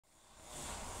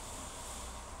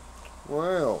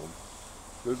Well,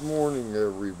 good morning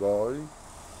everybody.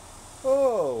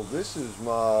 Oh, this is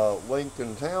my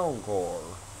Lincoln Town car.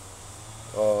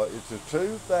 It's a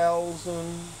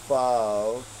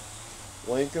 2005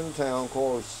 Lincoln Town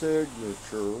Car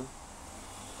Signature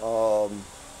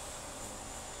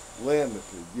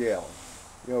Limited, yeah.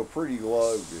 Pretty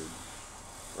loaded.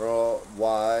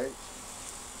 White.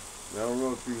 I don't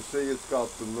know if you can see it's got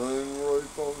the moon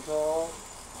roof on top.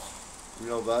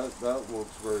 That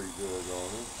looks very good on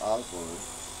it, I think.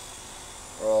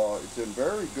 It's in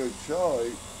very good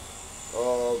shape.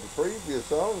 The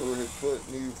previous owner had put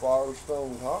new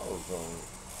Firestone tires on it.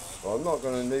 So I'm not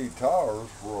going to need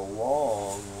tires for a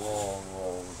long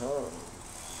time.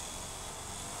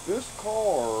 This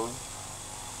car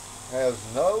has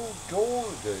no door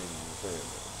dings in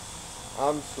it.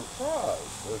 I'm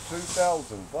surprised, a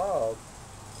 2005,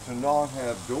 to not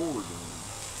have door dings.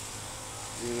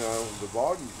 The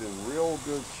body's in real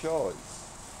good shape.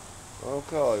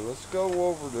 Okay, let's go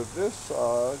over to this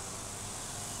side.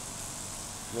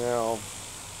 Now,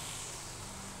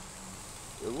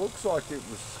 it looks like it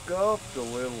was scuffed a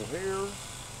little here,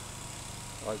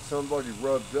 like somebody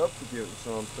rubbed up against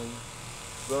something,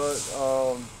 but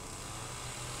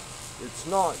it's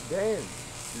not damaged.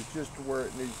 It's just where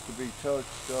it needs to be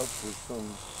touched up with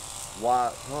some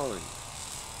white paint.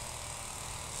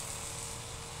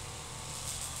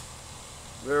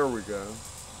 There we go.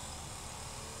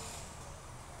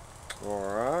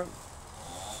 Alright.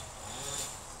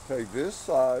 Okay, this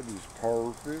side is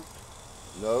perfect.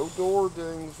 No door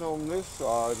dings on this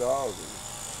side either.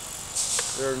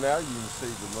 There, now you can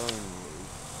see the moon roof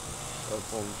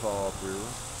up on top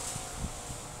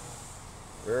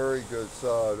here. Very good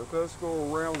side. Okay, let's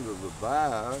go around to the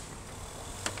back.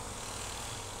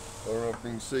 I don't know if you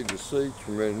can see the seats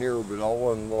from in here, but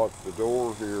I'll unlock the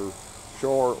door here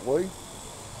shortly.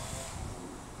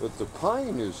 But the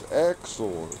paint is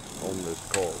excellent on this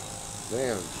car.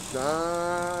 Man,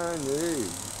 shiny.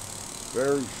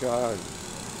 Very shiny.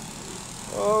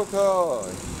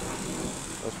 Okay.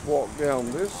 Let's walk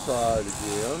down this side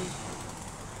again.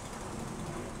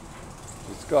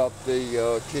 It's got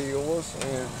the keyless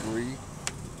entry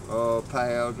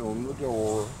pad on the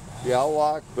door. Yeah, I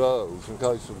like those in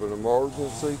case of an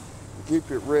emergency.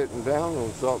 Keep it written down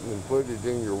on something and put it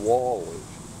in your wallet.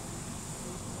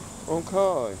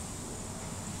 Okay.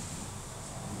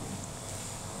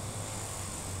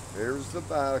 There's the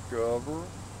back of her.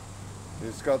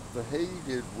 It's got the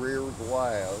heated rear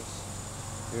glass,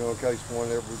 in case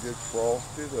one ever gets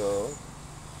frosted up.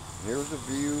 Here's a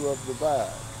view of the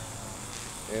back.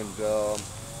 And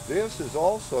this is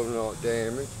also not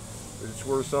damaged. It's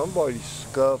where somebody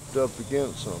scuffed up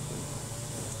against something.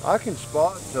 I can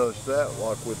spot touch that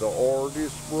like with the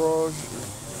artist brush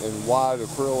and white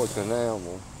acrylic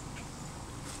enamel.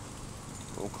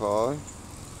 Okay.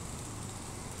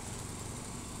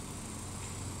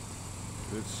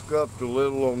 It's scuffed a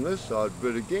little on this side,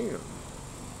 but again,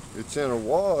 it's in a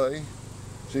way.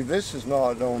 See, this is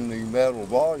not on the metal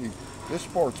body. This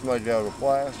part's made out of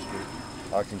plastic.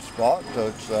 I can spot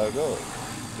touch that up.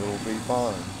 It'll be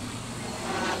fine.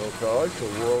 Okay, so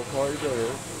we're okay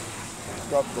there. It's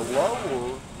got the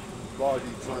lower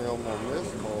body trim on this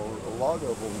part. A lot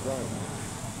of them don't.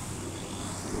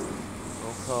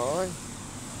 Okay.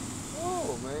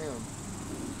 Oh man.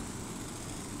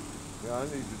 Yeah, I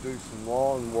need to do some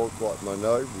lawn work like my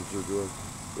neighbors are doing.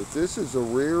 But this is a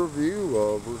rear view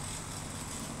of her.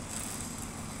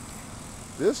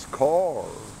 This car,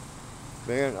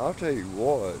 man, I'll tell you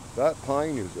what, that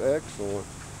paint is excellent.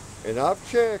 And I've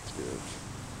checked it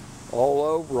all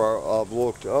over. I've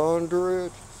looked under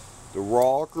it, the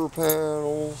rocker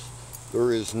panels.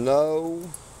 There is no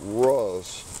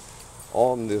rust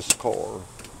on this car.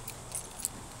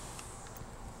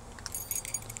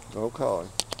 Okay.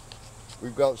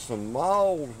 We've got some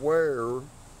mild wear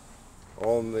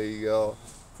on the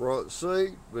front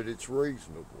seat, but it's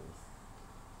reasonable.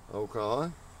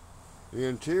 Okay. The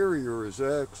interior is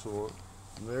excellent.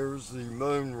 And there's the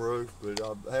moon roof, but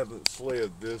I haven't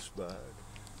slid this back.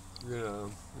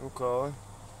 Okay.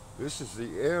 This is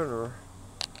the inner.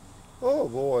 Oh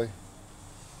boy.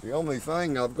 The only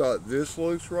thing, I've got this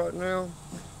loose right now,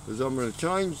 is I'm going to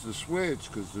change the switch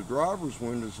because the driver's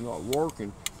window's not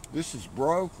working. This is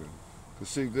broken.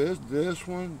 See, this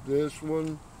one, and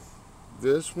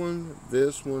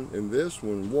this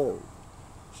one work.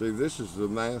 See, this is the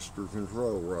master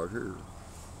control right here.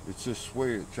 It's a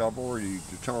switch. I've already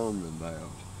determined that.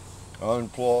 I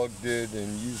unplugged it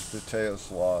and used the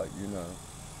test light,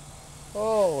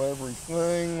 Oh,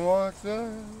 everything like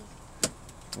that.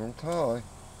 Okay.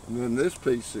 And then this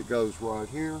piece that goes right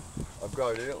here, I've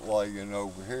got it laying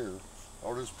over here.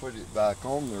 I'll just put it back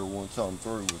on there once I'm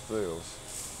through with this.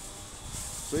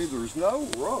 See, there's no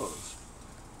rust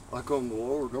like on the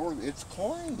lower door. It's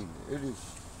clean. It is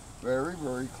very,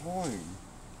 very clean.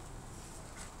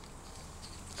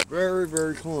 Very,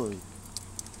 very clean.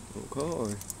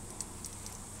 Okay.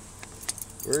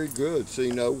 Very good.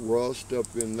 See, no rust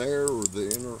up in there or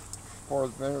the inner part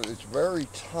of the fender. It's very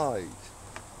tight.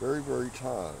 Very, very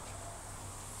tight.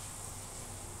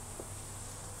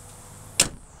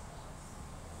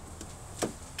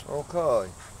 Okay.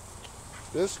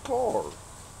 This car,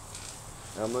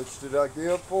 how much did I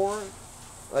give for it?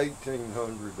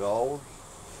 $1,800.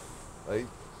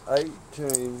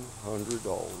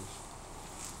 $1,800.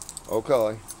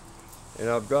 Okay. And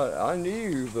I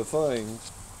knew the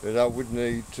things that I would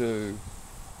need to,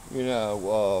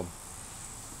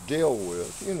 deal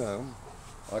with,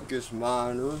 like this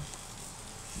minor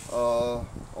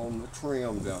on the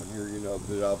trim down here,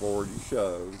 that I've already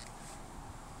showed.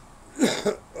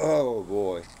 Oh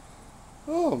boy.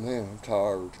 Oh man, I'm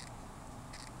tired.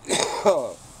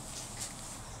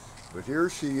 But here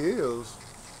she is.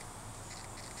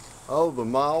 Oh, the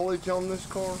mileage on this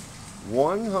car?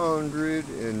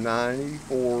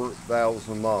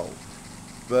 194,000 miles.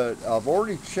 But I've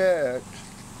already checked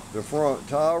the front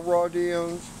tie rod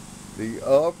ends, the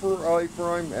upper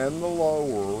A-frame and the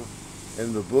lower,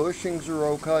 and the bushings are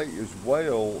okay as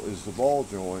well as the ball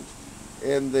joints.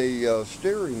 And the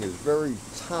steering is very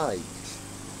tight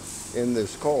in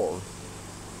this car.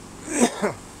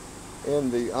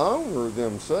 And the owner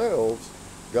themselves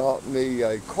got me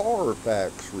a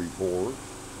Carfax report.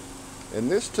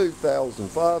 And this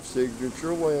 2005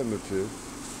 Signature Limited,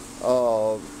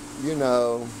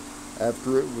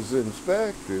 after it was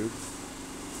inspected,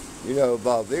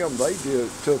 by them, they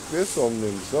took this on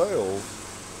themselves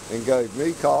and gave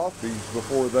me copies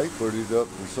before they put it up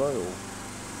for sale.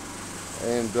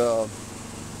 And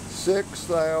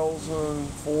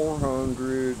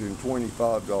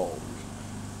 $6,425.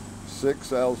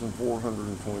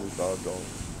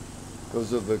 $6,425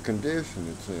 because of the condition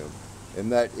it's in.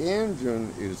 And that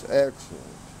engine is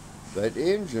excellent. That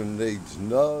engine needs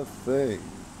nothing.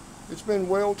 It's been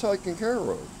well taken care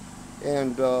of.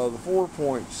 And the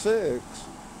 4.6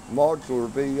 modular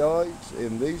V8s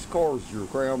in these cars, your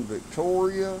Crown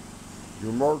Victoria,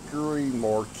 your Mercury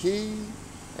Marquis,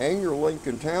 and your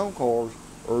Lincoln Town cars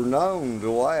are known to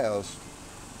last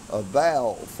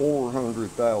about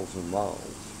 400,000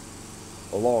 miles.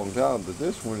 A long time, but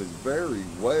this one is very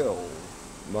well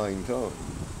maintained.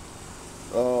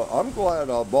 I'm glad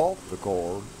I bought the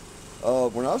car.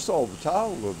 When I saw the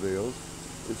title of this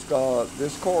this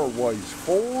car weighs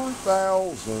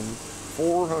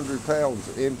 4,400 pounds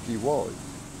empty weight.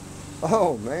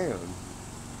 Oh man.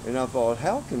 And I thought,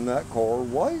 how can that car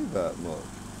weigh that much?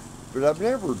 But I've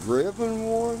never driven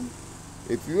one.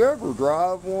 If you ever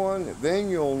drive one, then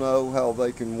you'll know how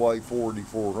they can weigh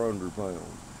 4,400 pounds.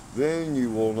 Then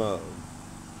you will know.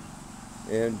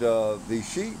 And the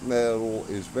sheet metal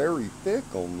is very thick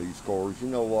on these cars.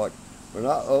 Like when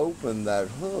I open that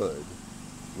hood,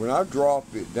 when I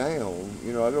drop it down,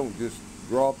 I don't just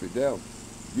drop it down.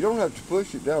 You don't have to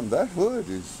push it down. That hood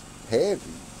is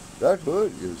heavy. That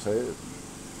hood is heavy.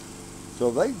 So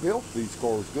they built these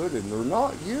cars good, and they're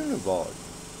not unibody.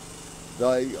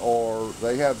 They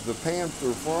have the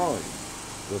Panther frame.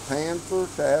 The Panther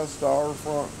cast iron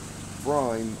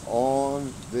frame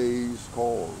on these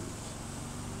cars.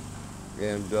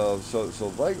 And so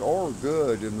they are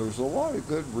good, and there's a lot of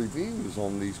good reviews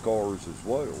on these cars as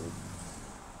well.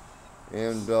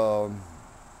 And but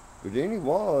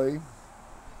anyway,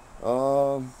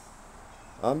 I'm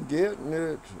getting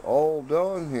it all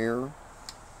done here.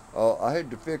 I had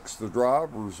to fix the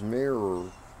driver's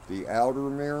mirror, the outer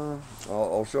mirror.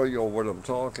 I'll show you all what I'm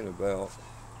talking about.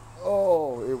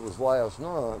 Oh, it was last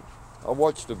night. I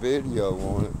watched a video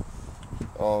on it.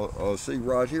 See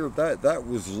right here, that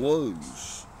was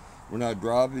loose. When I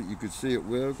drive it, you could see it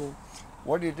wiggle.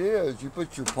 What it is, you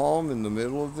put your palm in the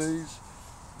middle of these.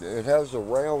 It has a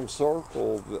round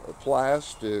circle of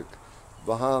plastic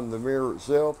behind the mirror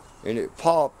itself, and it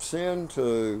pops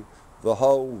into the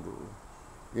holder,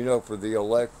 for the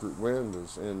electric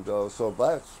windows. And so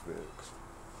that's fixed.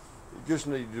 It just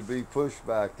needed to be pushed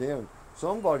back in.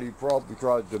 Somebody probably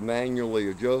tried to manually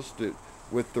adjust it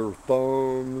with their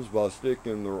thumbs by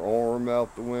sticking their arm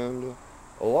out the window.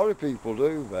 A lot of people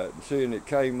do that, and seeing it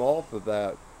came off of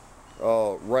that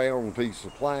round piece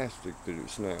of plastic that it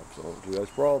snaps onto.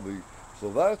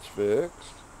 So that's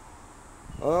fixed.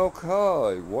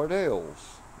 Okay, what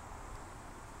else?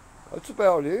 That's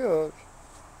about it.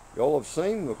 Y'all have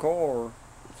seen the car.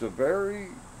 It's a very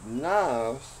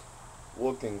nice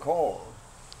looking car.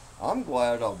 I'm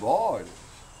glad I bought it.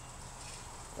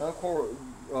 Now, of course,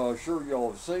 sure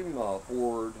y'all have seen my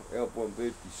Ford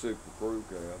F-150 Super Crew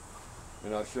Cab,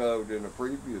 and I showed in a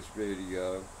previous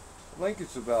video, I think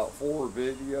it's about 4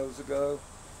 videos ago,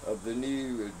 of the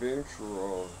new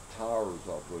Adventure tires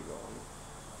I put on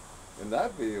it. And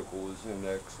that vehicle is in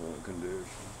excellent condition.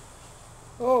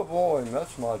 Oh boy, and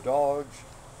that's my Dodge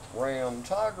Ram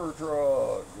Tiger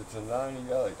truck. It's a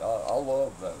 98. I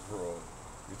love that truck.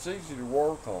 It's easy to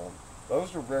work on.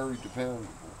 Those are very dependable.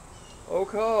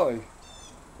 Okay,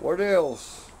 what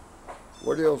else?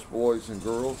 What else, boys and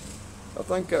girls? I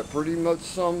think that pretty much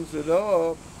sums it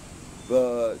up.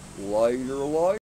 But later.